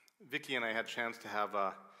Vicki and I had a chance to have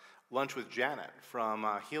lunch with Janet from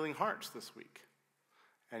Healing Hearts this week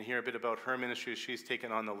and hear a bit about her ministry. She's taken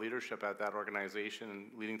on the leadership at that organization and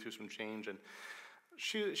leading through some change. And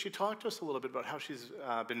she talked to us a little bit about how she's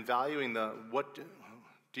been valuing the What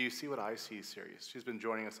Do You See What I See series. She's been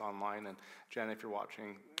joining us online, and Janet, if you're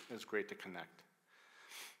watching, it's great to connect.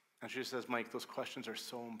 And she says, Mike, those questions are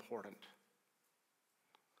so important.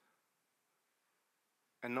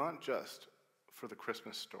 And not just for the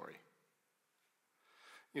Christmas story.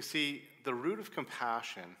 You see, the root of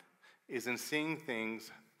compassion is in seeing things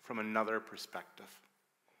from another perspective.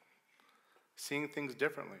 Seeing things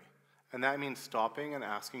differently. And that means stopping and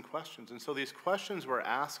asking questions. And so these questions we're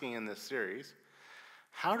asking in this series,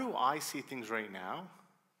 how do I see things right now?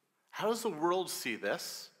 How does the world see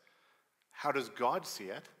this? How does God see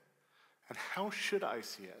it? And how should I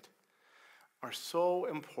see it? Are so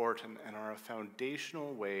important and are a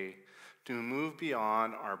foundational way to move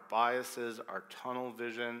beyond our biases, our tunnel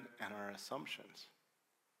vision, and our assumptions.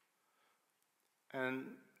 And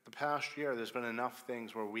the past year, there's been enough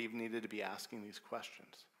things where we've needed to be asking these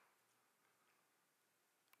questions.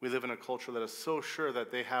 We live in a culture that is so sure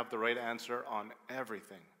that they have the right answer on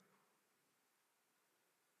everything.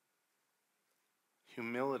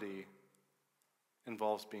 Humility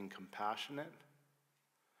involves being compassionate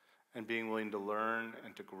and being willing to learn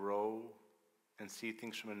and to grow and see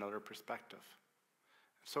things from another perspective.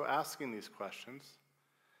 So asking these questions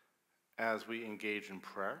as we engage in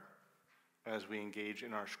prayer, as we engage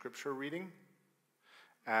in our scripture reading,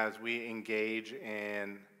 as we engage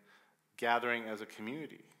in gathering as a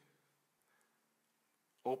community,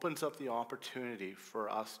 opens up the opportunity for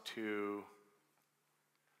us to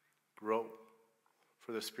grow,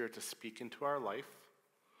 for the Spirit to speak into our life,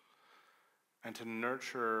 and to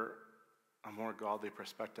nurture a more godly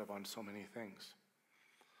perspective on so many things.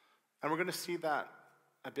 And we're going to see that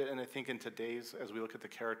a bit, and I think in today's, as we look at the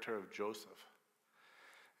character of Joseph.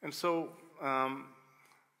 And so, and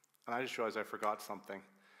I just realized I forgot something.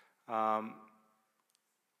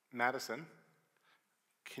 Madison,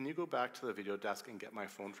 can you go back to the video desk and get my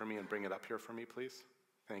phone for me and bring it up here for me, please?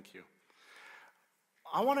 Thank you.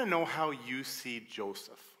 I want to know how you see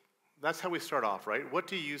Joseph. That's how we start off, right? What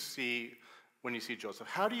do you see when you see Joseph?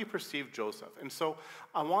 How do you perceive Joseph? And so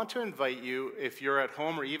I want to invite you, if you're at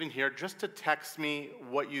home or even here, just to text me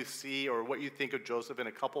what you see or what you think of Joseph in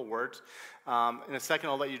a couple words. In a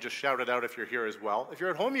second, I'll let you just shout it out if you're here as well. If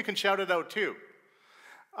you're at home, you can shout it out too.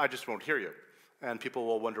 I just won't hear you. And people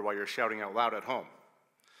will wonder why you're shouting out loud at home.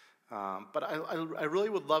 But I really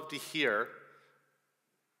would love to hear,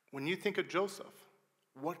 when you think of Joseph,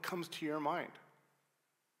 what comes to your mind?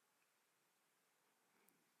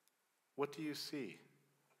 What do you see?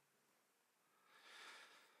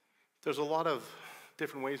 There's a lot of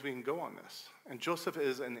different ways we can go on this. And Joseph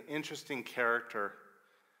is an interesting character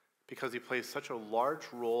because he plays such a large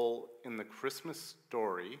role in the Christmas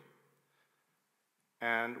story,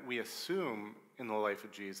 and we assume in the life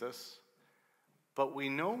of Jesus, but we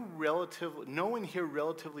know and hear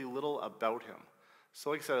relatively little about him.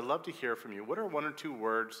 So like I said, I'd love to hear from you. What are one or two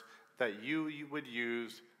words that you would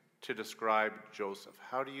use to describe Joseph?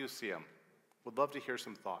 How do you see him? Would love to hear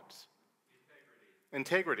some thoughts.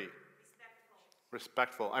 Integrity.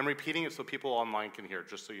 Respectful. I'm repeating it so people online can hear,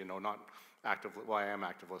 just so you know, not active. Well, I am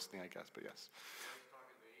active listening, I guess, but yes.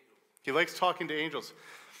 He likes talking to angels.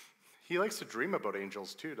 He likes to dream about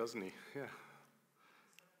angels too, doesn't he? Yeah.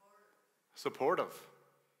 Supportive.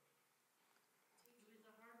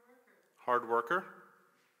 Hard worker.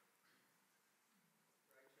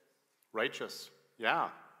 Righteous. Yeah.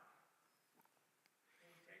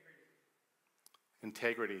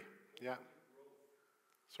 Integrity. Yeah.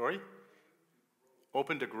 Sorry?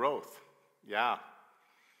 Open to growth. Yeah.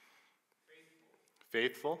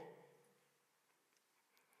 Faithful.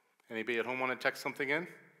 Anybody at home want to text something in? Do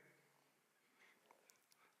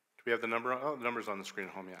we have the number? Oh, the number's on the screen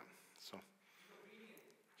at home, yeah. So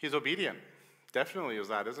he's obedient. Definitely is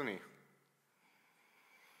that, isn't he?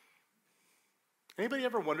 Anybody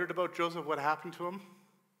ever wondered about Joseph, what happened to him?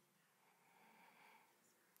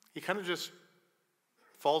 He kind of just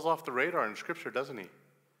falls off the radar in Scripture, doesn't he?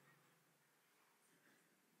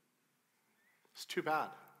 It's too bad.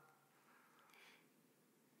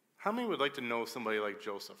 How many would like to know somebody like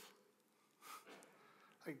Joseph?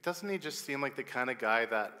 Like, doesn't he just seem like the kind of guy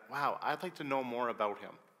that, wow, I'd like to know more about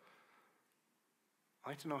him. I'd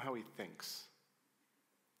like to know how he thinks.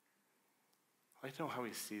 I'd like to know how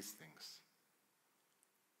he sees things.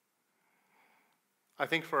 I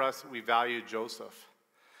think for us, we value Joseph,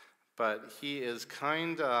 but he is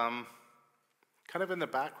kind of in the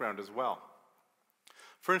background as well.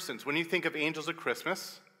 For instance, when you think of angels at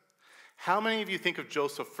Christmas, How many of you think of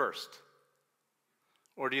Joseph first?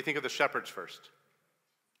 Or do you think of the shepherds first?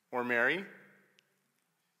 Or Mary?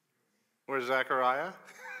 Or Zechariah?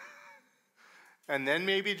 And then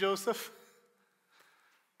maybe Joseph?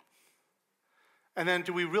 And then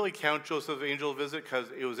do we really count Joseph's angel visit because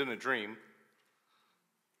it was in a dream?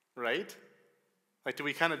 Right? Like, do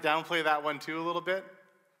we kind of downplay that one too a little bit?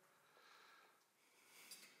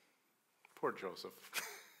 Poor Joseph.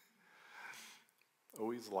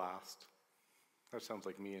 Always last. That sounds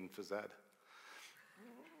like me and phys ed.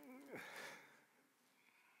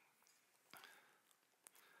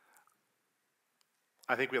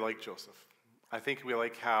 I think we like Joseph. I think we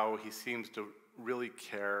like how he seems to really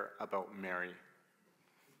care about Mary.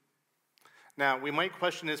 Now, we might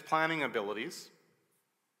question his planning abilities,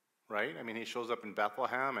 right? I mean, he shows up in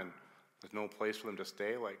Bethlehem and there's no place for them to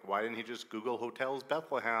stay. Like, why didn't he just Google hotels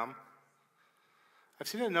Bethlehem? I've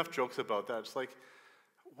seen enough jokes about that. It's like,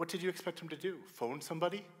 what did you expect him to do? Phone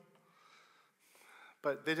somebody?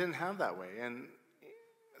 But they didn't have that way. And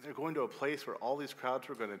they're going to a place where all these crowds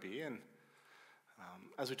were going to be. And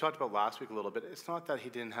as we talked about last week a little bit, it's not that he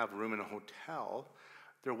didn't have room in a hotel.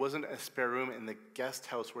 There wasn't a spare room in the guest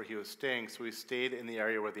house where he was staying, so he stayed in the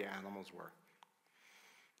area where the animals were.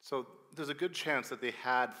 So there's a good chance that they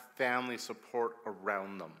had family support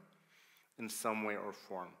around them in some way or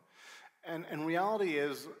form. And reality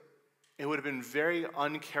is, it would have been very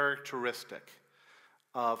uncharacteristic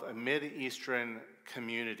of a Mideastern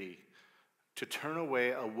community to turn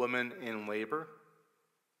away a woman in labor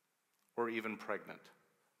or even pregnant.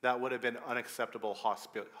 That would have been unacceptable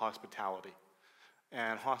hospitality.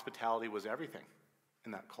 And hospitality was everything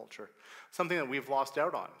in that culture. Something that we've lost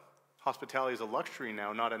out on. Hospitality is a luxury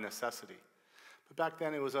now, not a necessity. But back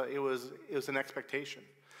then it was an expectation.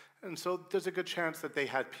 And so there's a good chance that they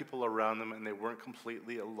had people around them and they weren't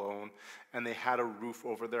completely alone and they had a roof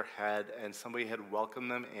over their head and somebody had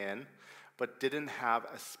welcomed them in but didn't have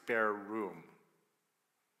a spare room.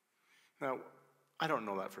 Now, I don't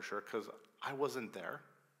know that for sure because I wasn't there.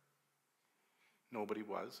 Nobody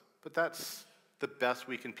was. But that's the best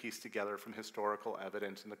we can piece together from historical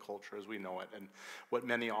evidence in the culture as we know it and what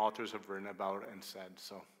many authors have written about and said.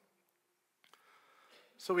 So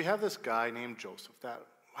we have this guy named Joseph that,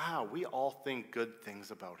 wow, we all think good things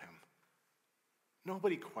about him.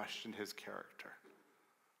 Nobody questioned his character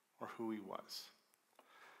or who he was.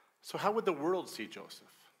 So how would the world see Joseph?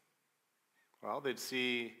 Well, they'd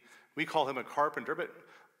see, we call him a carpenter, but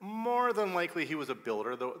more than likely he was a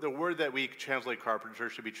builder. The word that we translate carpenter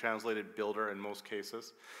should be translated builder in most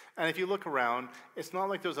cases. And if you look around, it's not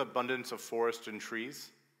like there's abundance of forest and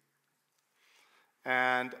trees.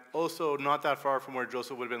 And also not that far from where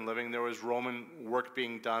Joseph would have been living, there was Roman work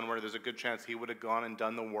being done where there's a good chance he would have gone and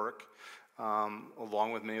done the work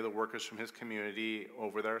along with many of the workers from his community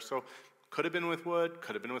over there. So could have been with wood,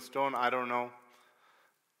 could have been with stone, I don't know.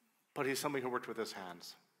 But he's somebody who worked with his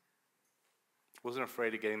hands. Wasn't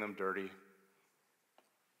afraid of getting them dirty.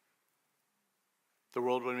 The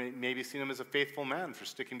world would maybe see him as a faithful man for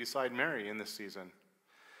sticking beside Mary in this season.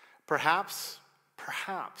 Perhaps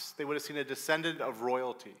they would have seen a descendant of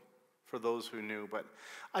royalty for those who knew. But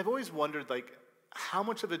I've always wondered, how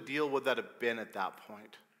much of a deal would that have been at that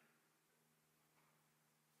point?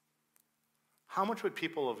 How much would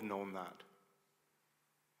people have known that?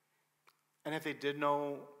 And if they did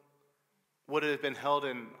know, would it have been held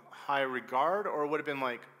in high regard, or would it have been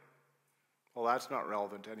like, well, that's not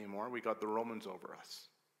relevant anymore. We got the Romans over us.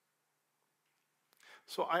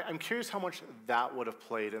 So I'm curious how much that would have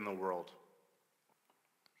played in the world.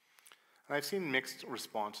 And I've seen mixed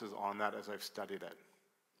responses on that as I've studied it.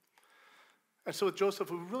 And so with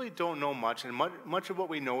Joseph, we really don't know much, and much of what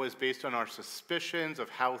we know is based on our suspicions of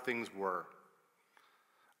how things were.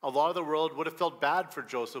 A lot of the world would have felt bad for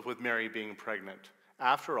Joseph with Mary being pregnant.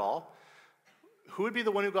 After all, who would be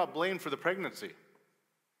the one who got blamed for the pregnancy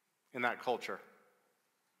in that culture?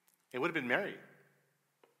 It would have been Mary.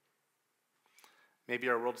 Maybe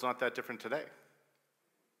our world's not that different today.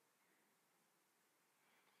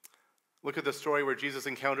 Look at the story where Jesus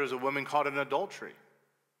encounters a woman caught in adultery.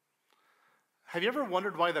 Have you ever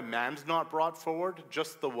wondered why the man's not brought forward,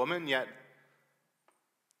 just the woman, yet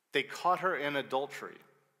they caught her in adultery?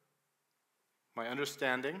 My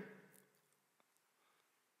understanding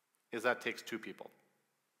is that takes two people,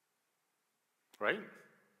 right?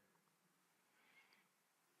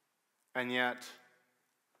 And yet,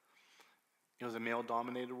 it was a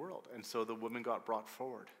male-dominated world, and so the woman got brought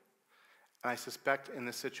forward. And I suspect in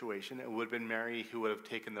this situation, it would have been Mary who would have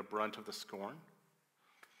taken the brunt of the scorn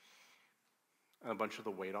and a bunch of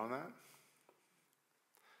the weight on that.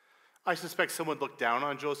 I suspect someone would look down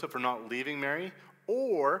on Joseph for not leaving Mary,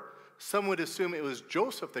 or some would assume it was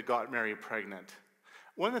Joseph that got Mary pregnant.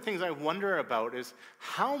 One of the things I wonder about is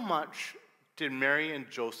how much did Mary and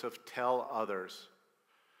Joseph tell others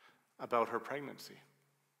about her pregnancy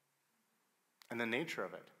and the nature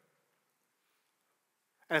of it?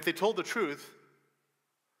 And if they told the truth,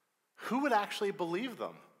 who would actually believe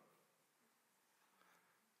them?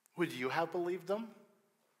 Would you have believed them?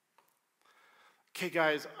 Okay,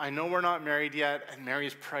 guys, I know we're not married yet and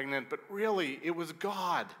Mary's pregnant, but really, it was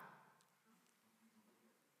God.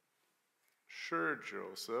 Sure,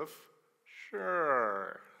 Joseph.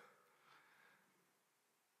 Sure.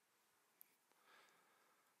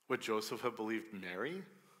 Would Joseph have believed Mary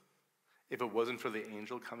if it wasn't for the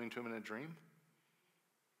angel coming to him in a dream?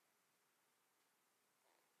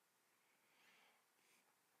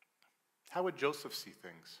 How would Joseph see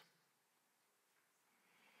things?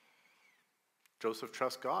 Joseph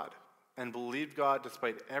trusts God and believed God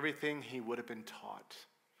despite everything he would have been taught.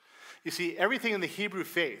 You see, everything in the Hebrew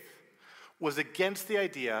faith was against the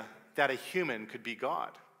idea that a human could be God.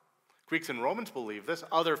 Greeks and Romans believed this,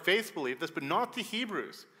 other faiths believed this, but not the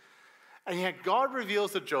Hebrews. And yet God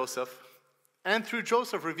reveals to Joseph, and through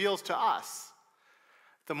Joseph reveals to us,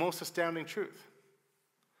 the most astounding truth,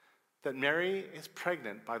 that Mary is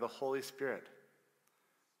pregnant by the Holy Spirit,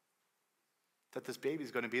 that this baby is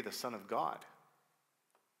going to be the Son of God.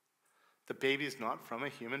 The baby is not from a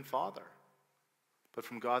human father, but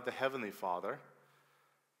from God the Heavenly Father.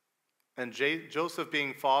 And Joseph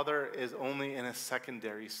being father is only in a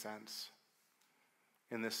secondary sense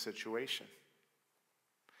in this situation.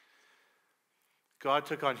 God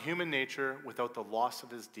took on human nature without the loss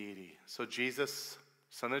of his deity. So Jesus,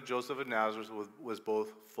 son of Joseph of Nazareth, was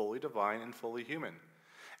both fully divine and fully human.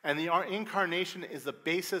 And the incarnation is the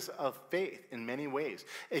basis of faith in many ways.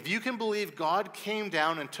 If you can believe God came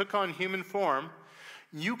down and took on human form,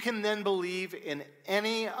 you can then believe in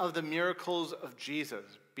any of the miracles of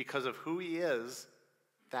Jesus. Because of who he is,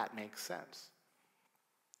 that makes sense.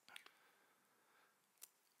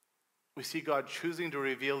 We see God choosing to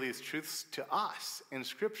reveal these truths to us in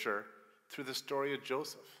Scripture through the story of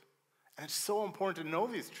Joseph. And it's so important to know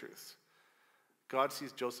these truths. God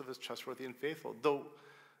sees Joseph as trustworthy and faithful. Though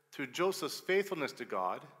through Joseph's faithfulness to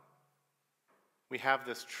God, we have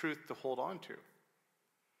this truth to hold on to.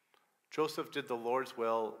 Joseph did the Lord's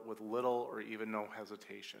will with little or even no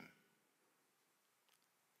hesitation.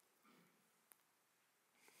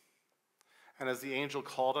 And as the angel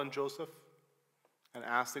called on Joseph and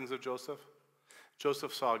asked things of Joseph,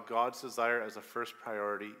 Joseph saw God's desire as a first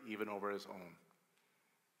priority even over his own.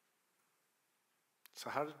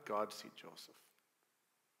 So how did God see Joseph?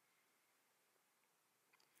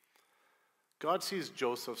 God sees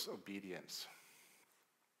Joseph's obedience.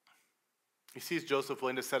 He sees Joseph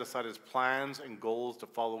willing to set aside his plans and goals to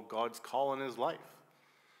follow God's call in his life.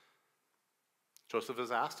 Joseph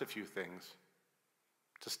has asked a few things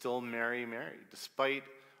to still marry Mary, despite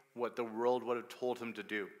what the world would have told him to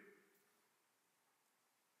do.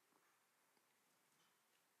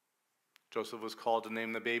 Joseph was called to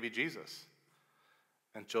name the baby Jesus.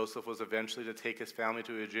 And Joseph was eventually to take his family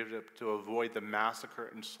to Egypt to avoid the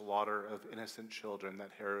massacre and slaughter of innocent children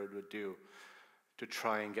that Herod would do to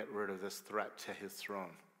try and get rid of this threat to his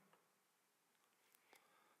throne.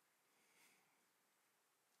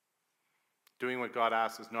 Doing what God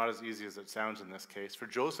asks is not as easy as it sounds in this case. For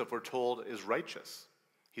Joseph, we're told, is righteous.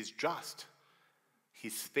 He's just.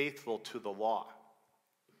 He's faithful to the law.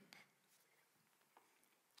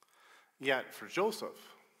 Yet, for Joseph,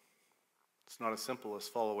 it's not as simple as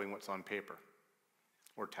following what's on paper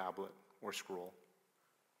or tablet or scroll.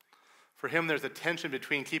 For him, there's a tension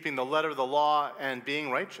between keeping the letter of the law and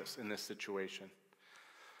being righteous in this situation.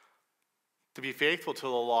 To be faithful to the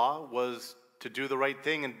law was to do the right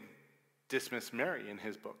thing and dismiss Mary in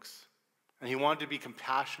his books. And he wanted to be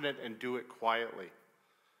compassionate and do it quietly.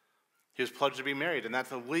 He was pledged to be married, and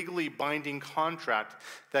that's a legally binding contract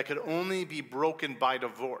that could only be broken by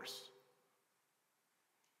divorce.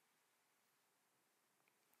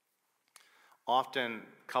 Often,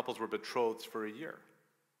 couples were betrothed for a year.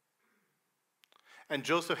 And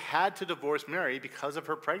Joseph had to divorce Mary because of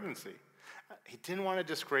her pregnancy. He didn't want to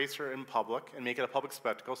disgrace her in public and make it a public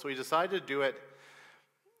spectacle, so he decided to do it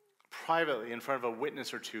privately in front of a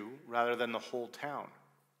witness or two rather than the whole town.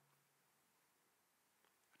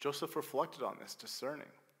 Joseph reflected on this, discerning.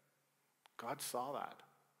 God saw that.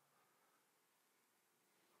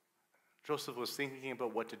 Joseph was thinking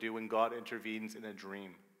about what to do when God intervenes in a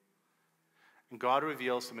dream. And God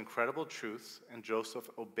reveals some incredible truths, and Joseph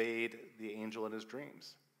obeyed the angel in his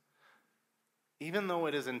dreams, even though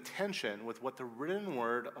it is in tension with what the written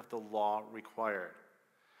word of the law required.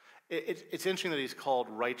 It's interesting that he's called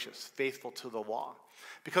righteous, faithful to the law.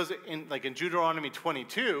 Because in Deuteronomy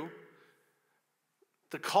 22,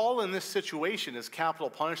 the call in this situation is capital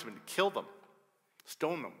punishment: kill them,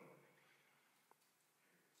 stone them.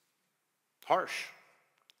 Harsh,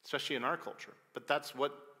 especially in our culture. But that's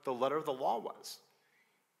what the letter of the law was.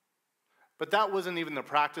 But that wasn't even the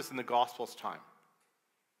practice in the Gospel's time.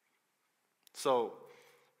 So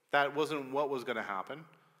that wasn't what was going to happen.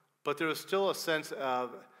 But there was still a sense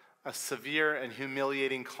of a severe and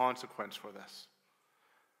humiliating consequence for this.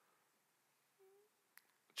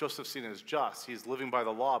 Joseph's seen as just. He's living by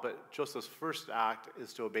the law, but Joseph's first act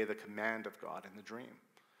is to obey the command of God in the dream.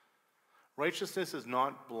 Righteousness is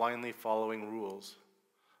not blindly following rules,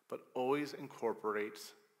 but always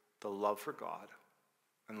incorporates the love for God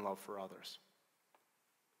and love for others.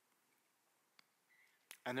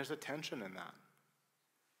 And there's a tension in that.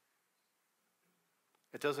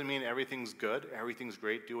 It doesn't mean everything's good, everything's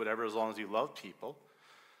great, do whatever as long as you love people.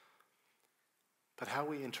 But how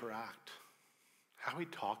we interact, how we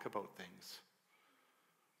talk about things,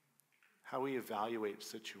 how we evaluate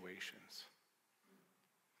situations.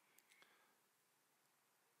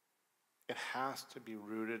 It has to be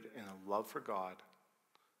rooted in a love for God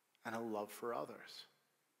and a love for others.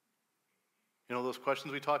 You know those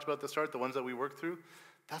questions we talked about at the start, the ones that we worked through?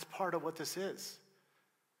 That's part of what this is.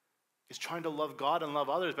 It's trying to love God and love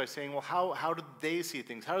others by saying, well, how do they see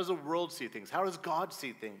things? How does the world see things? How does God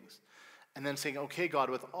see things? And then saying, okay, God,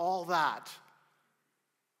 with all that,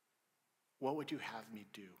 what would you have me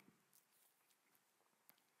do?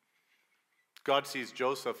 God sees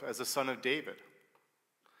Joseph as the son of David.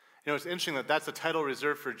 You know, it's interesting that that's a title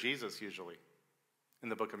reserved for Jesus usually in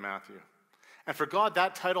the book of Matthew. And for God,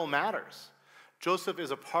 that title matters. Joseph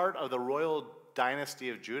is a part of the royal dynasty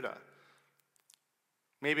of Judah.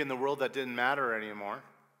 Maybe in the world that didn't matter anymore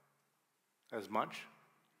as much,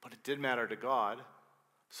 but it did matter to God,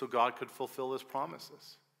 so God could fulfill his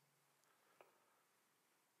promises.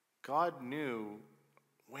 God knew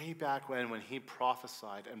way back when he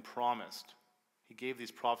prophesied and promised, he gave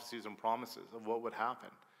these prophecies and promises of what would happen.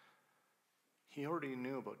 He already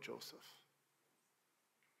knew about Joseph.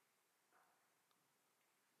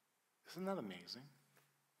 Isn't that amazing?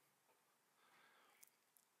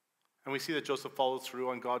 And we see that Joseph follows through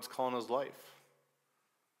on God's call in his life.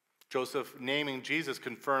 Joseph naming Jesus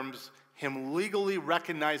confirms him legally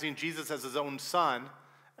recognizing Jesus as his own son,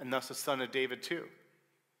 and thus the son of David too.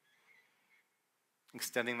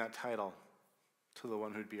 Extending that title to the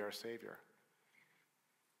one who'd be our Savior.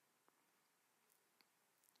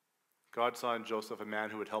 God saw in Joseph a man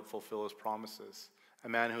who would help fulfill his promises, a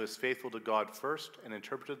man who was faithful to God first and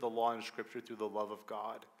interpreted the law and scripture through the love of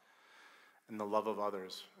God and the love of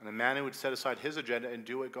others, and a man who would set aside his agenda and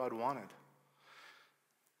do what God wanted.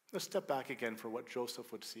 Let's step back again for what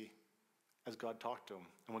Joseph would see as God talked to him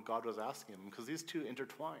and what God was asking him, because these two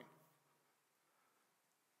intertwine.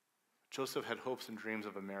 Joseph had hopes and dreams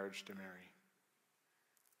of a marriage to Mary,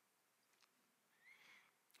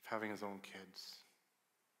 of having his own kids,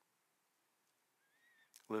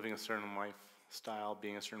 living a certain lifestyle,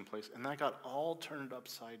 being a certain place, and that got all turned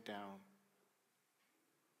upside down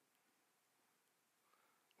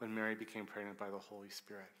when Mary became pregnant by the Holy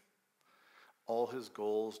Spirit. All his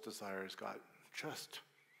goals, desires got just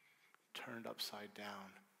turned upside down.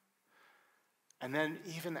 And then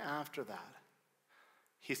even after that,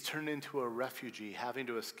 he's turned into a refugee, having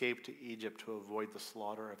to escape to Egypt to avoid the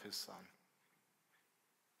slaughter of his son.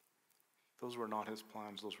 Those were not his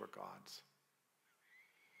plans, those were God's.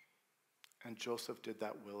 And Joseph did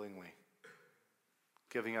that willingly,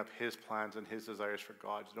 giving up his plans and his desires for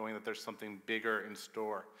God, knowing that there's something bigger in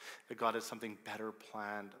store, that God has something better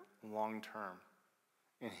planned long term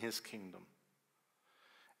in his kingdom.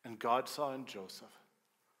 And God saw in Joseph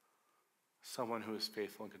someone who is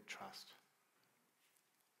faithful and could trust.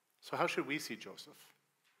 So how should we see Joseph?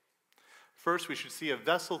 First, we should see a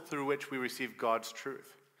vessel through which we receive God's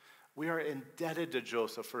truth. We are indebted to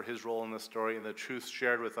Joseph for his role in the story and the truth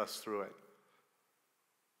shared with us through it.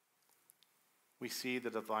 We see the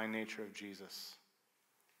divine nature of Jesus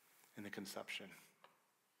in the conception.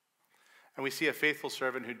 And we see a faithful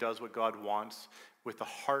servant who does what God wants with the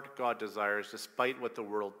heart God desires, despite what the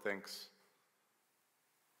world thinks.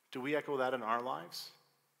 Do we echo that in our lives?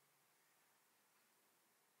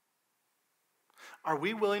 Are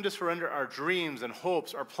we willing to surrender our dreams and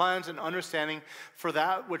hopes, our plans and understanding for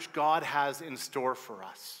that which God has in store for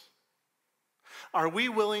us? Are we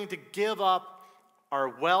willing to give up our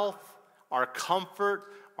wealth, our comfort,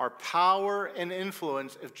 our power and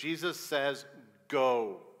influence if Jesus says,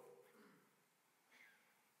 go?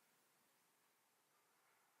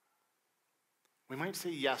 We might say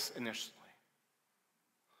yes initially,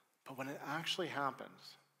 but when it actually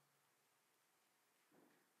happens,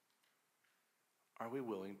 are we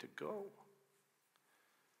willing to go?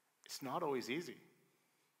 It's not always easy.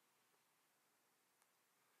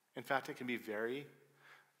 In fact, it can be very,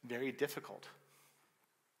 very difficult.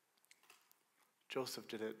 Joseph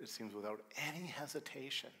did it, it seems, without any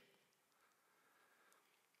hesitation.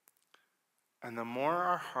 And the more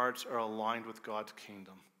our hearts are aligned with God's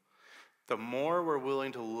kingdom, the more we're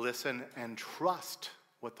willing to listen and trust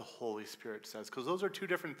what the Holy Spirit says. Because those are two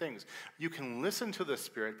different things. You can listen to the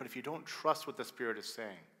Spirit, but if you don't trust what the Spirit is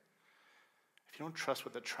saying, if you don't trust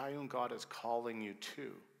what the triune God is calling you to,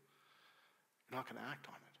 you're not going to act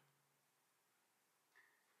on it.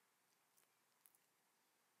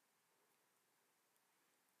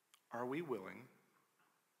 Are we willing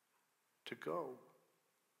to go?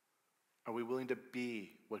 Are we willing to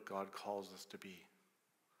be what God calls us to be?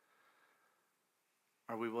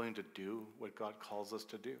 Are we willing to do what God calls us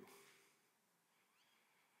to do?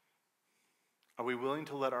 Are we willing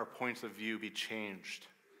to let our points of view be changed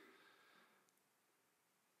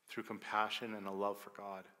through compassion and a love for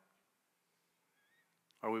God?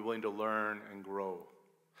 Are we willing to learn and grow?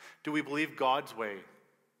 Do we believe God's way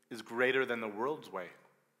is greater than the world's way?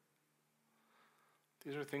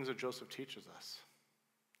 These are things that Joseph teaches us.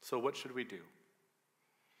 So what should we do?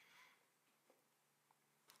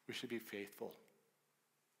 We should be faithful.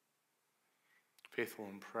 Faithful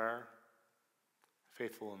in prayer,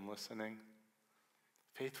 faithful in listening,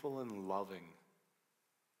 faithful in loving.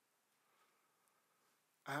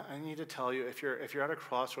 I need to tell you, if you're at a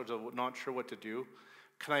crossroads of not sure what to do,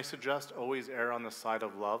 can I suggest always err on the side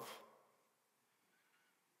of love?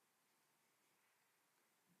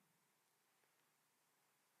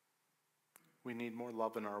 We need more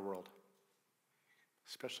love in our world,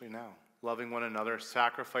 especially now. Loving one another,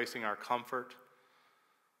 sacrificing our comfort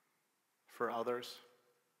for others.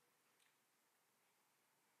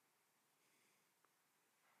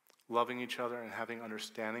 Loving each other and having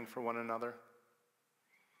understanding for one another.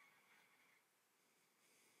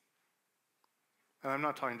 And I'm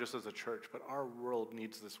not talking just as a church, but our world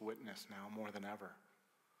needs this witness now more than ever.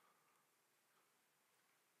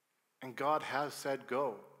 And God has said,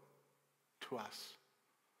 go to us.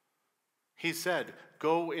 He said,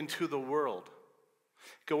 go into the world.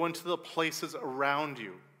 Go into the places around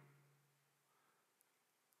you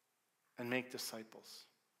and make disciples.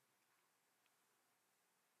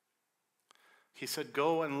 He said,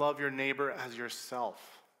 go and love your neighbor as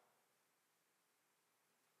yourself.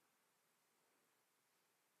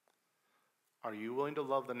 Are you willing to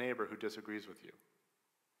love the neighbor who disagrees with you?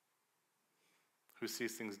 Who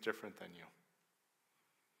sees things different than you?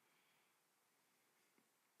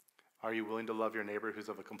 Are you willing to love your neighbor who's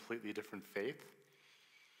of a completely different faith?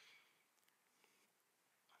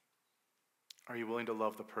 Are you willing to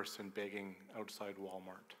love the person begging outside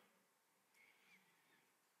Walmart?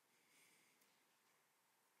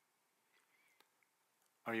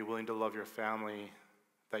 Are you willing to love your family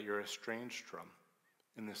that you're estranged from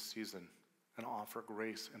in this season and offer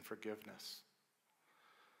grace and forgiveness?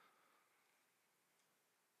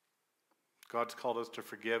 God's called us to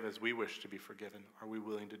forgive as we wish to be forgiven. Are we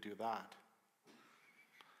willing to do that?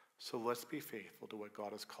 So let's be faithful to what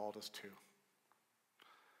God has called us to.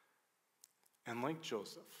 And like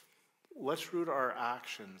Joseph, let's root our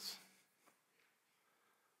actions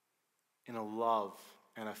in a love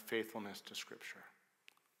and a faithfulness to Scripture.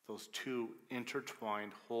 Those two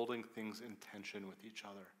intertwined, holding things in tension with each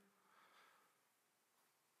other.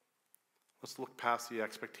 Let's look past the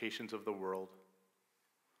expectations of the world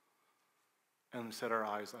and set our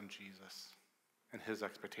eyes on Jesus and his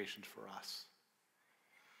expectations for us.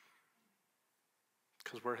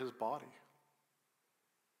 Because we're his body.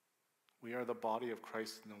 We are the body of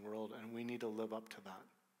Christ in the world, and we need to live up to that.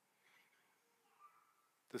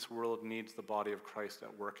 This world needs the body of Christ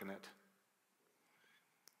at work in it.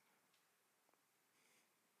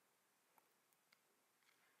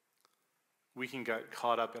 We can get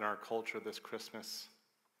caught up in our culture this Christmas,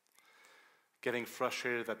 getting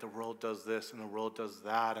frustrated that the world does this and the world does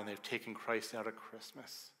that, and they've taken Christ out of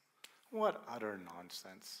Christmas. What utter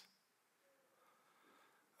nonsense.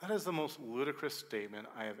 That is the most ludicrous statement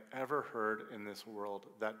I have ever heard in this world,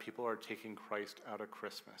 that people are taking Christ out of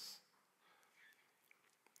Christmas.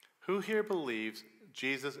 Who here believes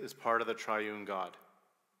Jesus is part of the triune God?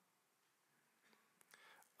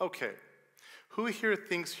 Okay. Who here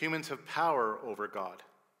thinks humans have power over God?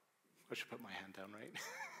 I should put my hand down, right?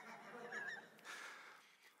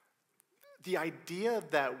 The idea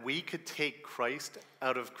that we could take Christ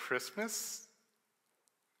out of Christmas,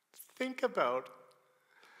 think about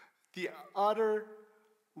The utter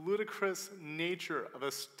ludicrous nature of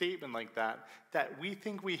a statement like that we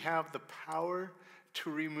think we have the power to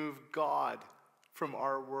remove God from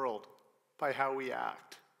our world by how we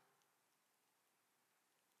act.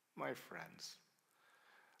 My friends,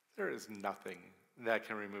 there is nothing that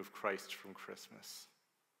can remove Christ from Christmas.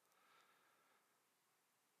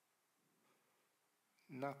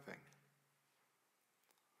 Nothing.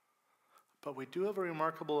 But we do have a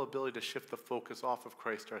remarkable ability to shift the focus off of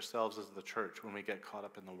Christ ourselves as the church when we get caught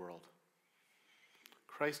up in the world.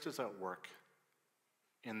 Christ is at work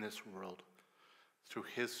in this world through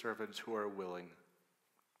his servants who are willing.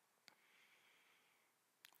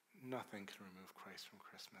 Nothing can remove Christ from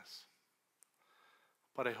Christmas.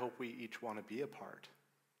 But I hope we each want to be a part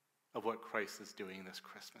of what Christ is doing this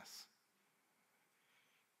Christmas.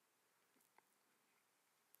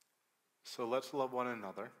 So let's love one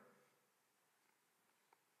another.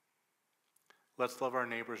 Let's love our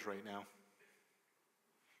neighbors right now.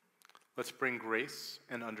 Let's bring grace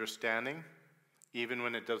and understanding, even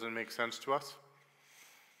when it doesn't make sense to us.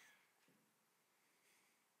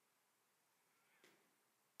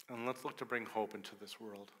 And let's look to bring hope into this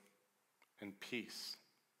world and peace.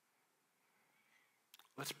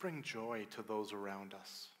 Let's bring joy to those around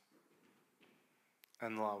us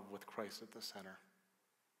and love with Christ at the center.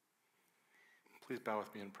 Please bow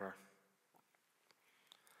with me in prayer.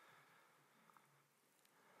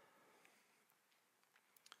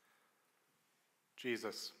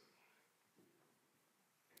 Jesus,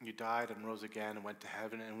 you died and rose again and went to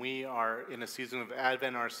heaven, and we are in a season of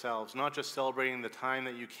Advent ourselves, not just celebrating the time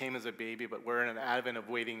that you came as a baby, but we're in an Advent of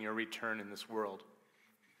waiting your return in this world.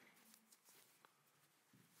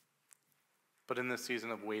 But in this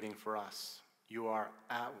season of waiting for us, you are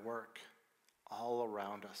at work all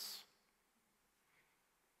around us.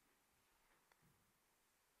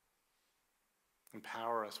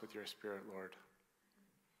 Empower us with your Spirit, Lord,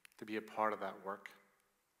 to be a part of that work.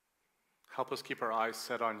 Help us keep our eyes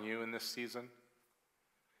set on you in this season.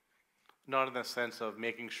 Not in the sense of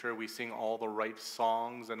making sure we sing all the right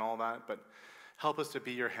songs and all that, but help us to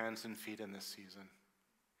be your hands and feet in this season.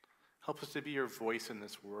 Help us to be your voice in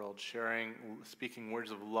this world, speaking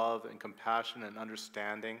words of love and compassion and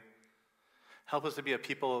understanding. Help us to be a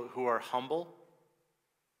people who are humble,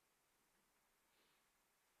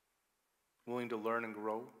 willing to learn and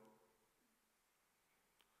grow.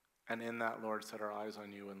 And in that, Lord, set our eyes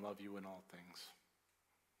on you and love you in all things.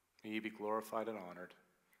 May you be glorified and honored.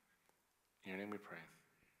 In your name we pray.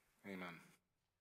 Amen.